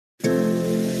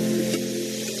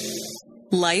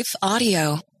Life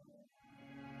Audio.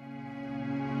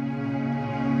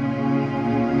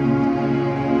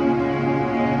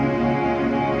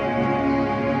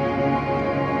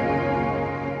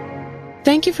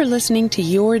 Thank you for listening to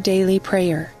Your Daily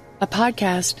Prayer, a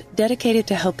podcast dedicated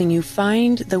to helping you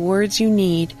find the words you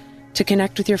need to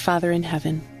connect with your Father in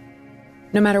heaven.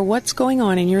 No matter what's going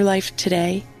on in your life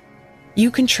today,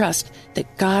 you can trust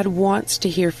that God wants to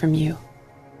hear from you.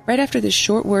 Right after this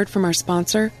short word from our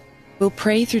sponsor, we'll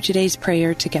pray through today's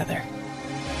prayer together.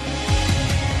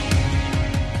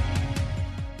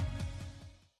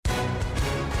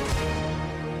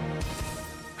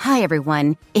 Hi,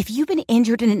 everyone. If you've been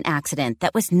injured in an accident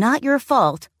that was not your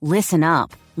fault, listen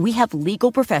up. We have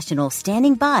legal professionals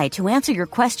standing by to answer your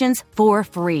questions for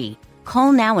free.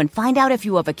 Call now and find out if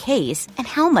you have a case and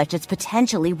how much it's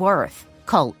potentially worth.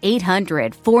 Call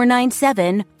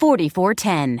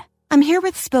 800-497-4410. I'm here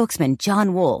with spokesman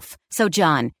John Wolf. So,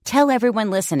 John, tell everyone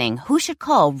listening who should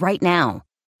call right now.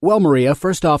 Well, Maria,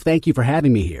 first off, thank you for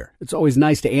having me here. It's always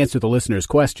nice to answer the listeners'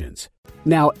 questions.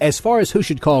 Now, as far as who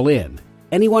should call in,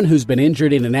 anyone who's been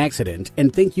injured in an accident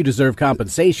and think you deserve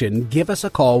compensation, give us a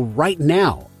call right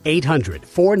now.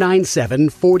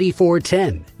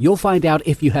 800-497-4410. You'll find out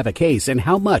if you have a case and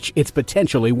how much it's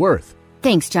potentially worth.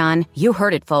 Thanks, John. You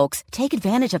heard it, folks. Take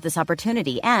advantage of this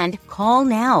opportunity and call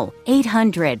now.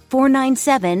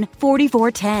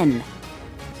 800-497-4410.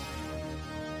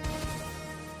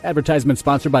 Advertisement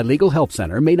sponsored by Legal Help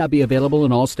Center. May not be available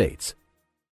in all states.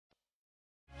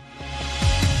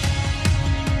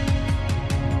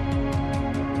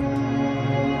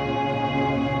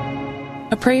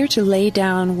 A Prayer to Lay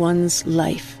Down One's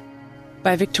Life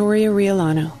by Victoria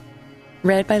Riolano.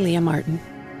 Read by Leah Martin.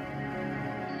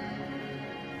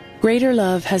 Greater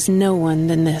love has no one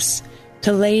than this,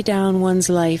 to lay down one's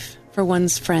life for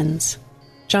one's friends.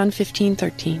 John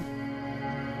 15:13.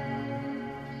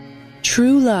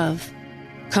 True love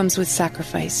comes with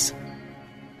sacrifice.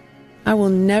 I will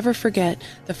never forget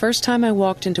the first time I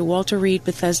walked into Walter Reed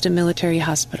Bethesda Military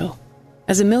Hospital.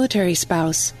 As a military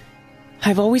spouse,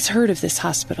 I've always heard of this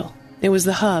hospital. It was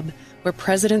the hub where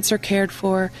presidents are cared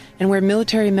for and where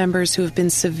military members who have been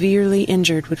severely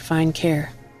injured would find care.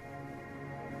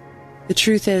 The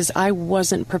truth is, I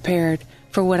wasn't prepared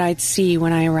for what I'd see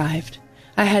when I arrived.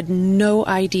 I had no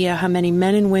idea how many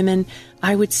men and women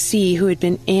I would see who had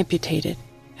been amputated,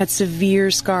 had severe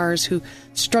scars, who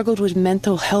struggled with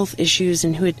mental health issues,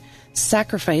 and who had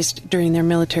sacrificed during their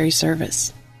military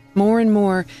service. More and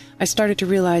more, I started to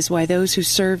realize why those who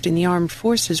served in the armed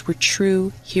forces were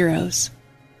true heroes.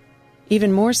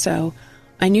 Even more so,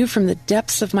 I knew from the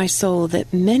depths of my soul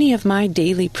that many of my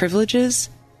daily privileges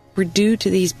were due to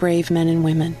these brave men and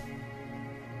women.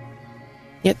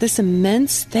 Yet this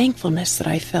immense thankfulness that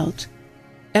I felt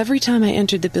every time I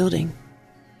entered the building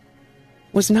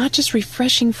was not just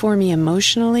refreshing for me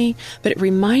emotionally, but it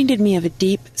reminded me of a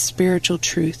deep spiritual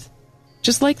truth.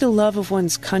 Just like the love of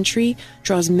one's country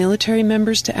draws military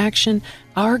members to action,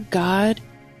 our God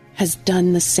has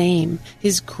done the same.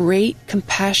 His great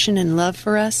compassion and love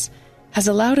for us has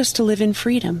allowed us to live in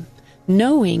freedom,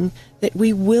 knowing that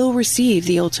we will receive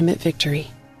the ultimate victory,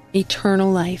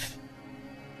 eternal life.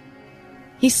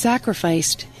 He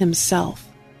sacrificed himself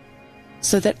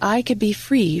so that I could be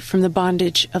free from the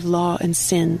bondage of law and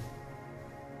sin.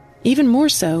 Even more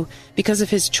so, because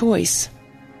of his choice,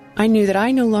 I knew that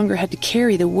I no longer had to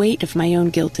carry the weight of my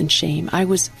own guilt and shame. I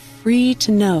was free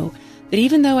to know that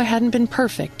even though I hadn't been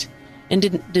perfect and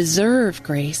didn't deserve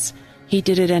grace, he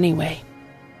did it anyway.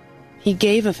 He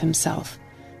gave of himself,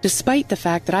 despite the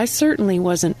fact that I certainly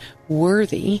wasn't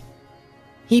worthy.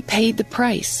 He paid the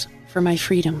price for my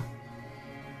freedom.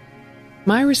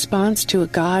 My response to a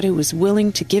God who was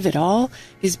willing to give it all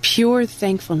is pure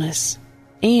thankfulness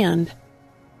and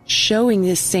showing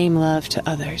this same love to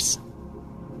others.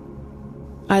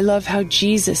 I love how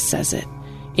Jesus says it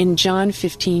in John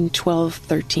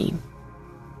 15:12-13.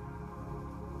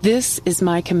 This is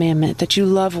my commandment, that you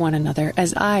love one another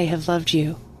as I have loved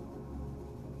you.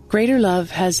 Greater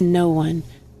love has no one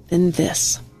than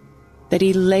this, that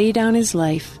he lay down his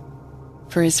life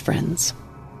for his friends.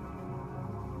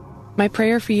 My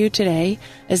prayer for you today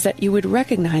is that you would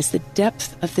recognize the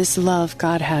depth of this love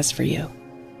God has for you,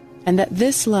 and that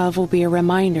this love will be a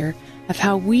reminder of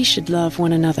how we should love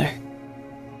one another.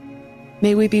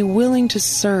 May we be willing to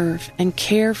serve and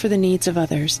care for the needs of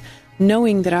others,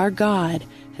 knowing that our God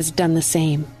has done the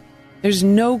same. There's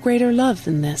no greater love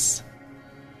than this.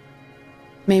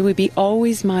 May we be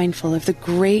always mindful of the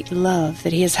great love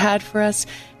that he has had for us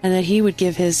and that he would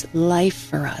give his life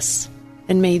for us.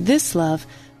 And may this love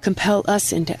compel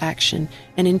us into action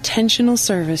and intentional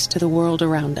service to the world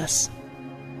around us.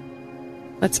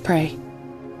 Let's pray.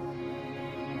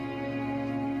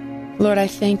 Lord, I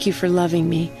thank you for loving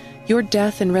me. Your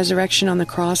death and resurrection on the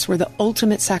cross were the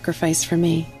ultimate sacrifice for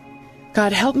me.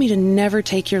 God, help me to never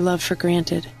take your love for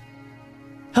granted.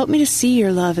 Help me to see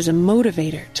your love as a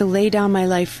motivator to lay down my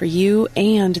life for you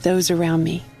and those around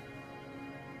me.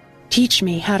 Teach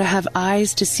me how to have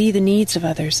eyes to see the needs of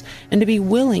others and to be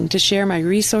willing to share my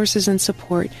resources and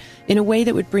support in a way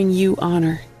that would bring you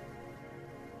honor.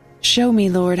 Show me,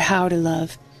 Lord, how to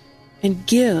love and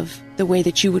give the way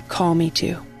that you would call me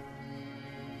to.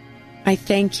 I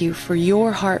thank you for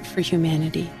your heart for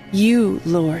humanity. You,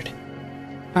 Lord,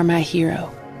 are my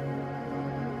hero.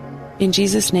 In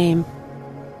Jesus' name,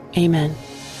 amen.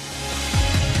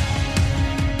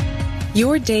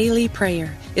 Your Daily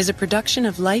Prayer is a production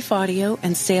of Life Audio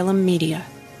and Salem Media.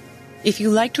 If you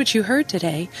liked what you heard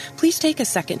today, please take a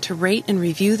second to rate and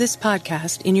review this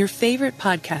podcast in your favorite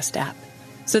podcast app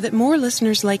so that more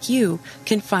listeners like you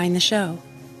can find the show.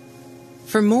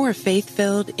 For more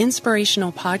faith-filled,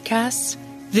 inspirational podcasts,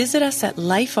 visit us at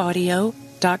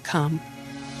lifeaudio.com.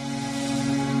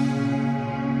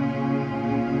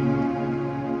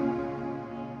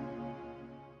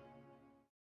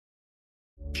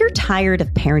 If you're tired of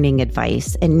parenting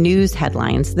advice and news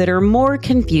headlines that are more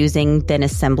confusing than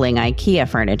assembling IKEA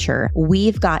furniture,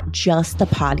 we've got just the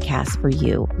podcast for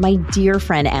you. My dear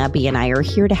friend Abby and I are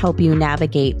here to help you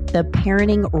navigate the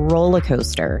parenting roller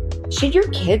coaster. Should your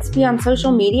kids be on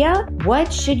social media?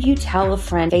 What should you tell a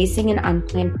friend facing an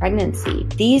unplanned pregnancy?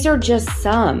 These are just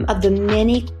some of the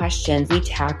many questions we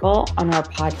tackle on our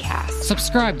podcast.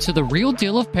 Subscribe to The Real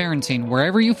Deal of Parenting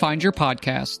wherever you find your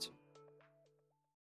podcast.